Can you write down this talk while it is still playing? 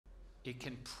It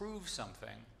can prove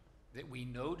something that we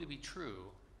know to be true,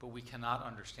 but we cannot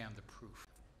understand the proof.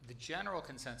 The general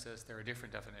consensus, there are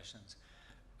different definitions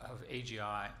of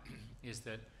AGI, is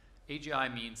that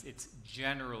AGI means it's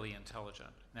generally intelligent.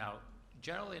 Now,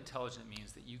 generally intelligent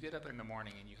means that you get up in the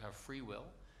morning and you have free will,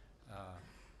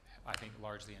 I think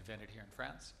largely invented here in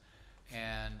France,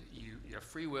 and you have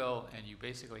free will, and you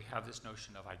basically have this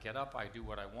notion of I get up, I do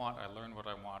what I want, I learn what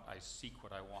I want, I seek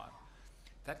what I want.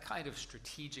 That kind of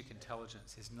strategic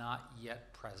intelligence is not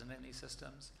yet present in these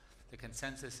systems. The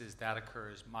consensus is that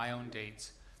occurs, my own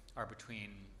dates are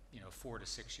between 4 to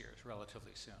 6 years,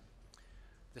 relatively soon.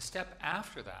 The step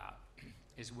after that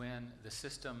is when the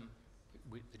system,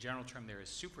 the general term there is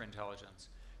superintelligence,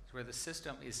 is where the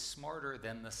system is smarter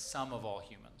than the sum of all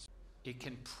humans. It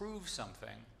can prove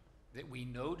something that we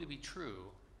know to be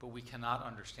true, but we cannot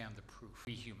understand the proof.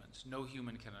 We humans, no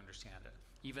human can understand it.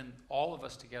 Even all of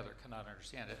us together cannot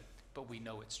understand it, but we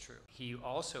know it's true. He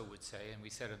also would say, and we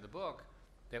said in the book,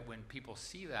 that when people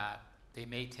see that, they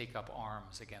may take up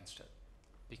arms against it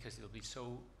because it'll be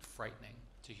so frightening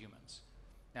to humans.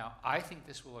 Now, I think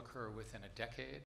this will occur within a decade.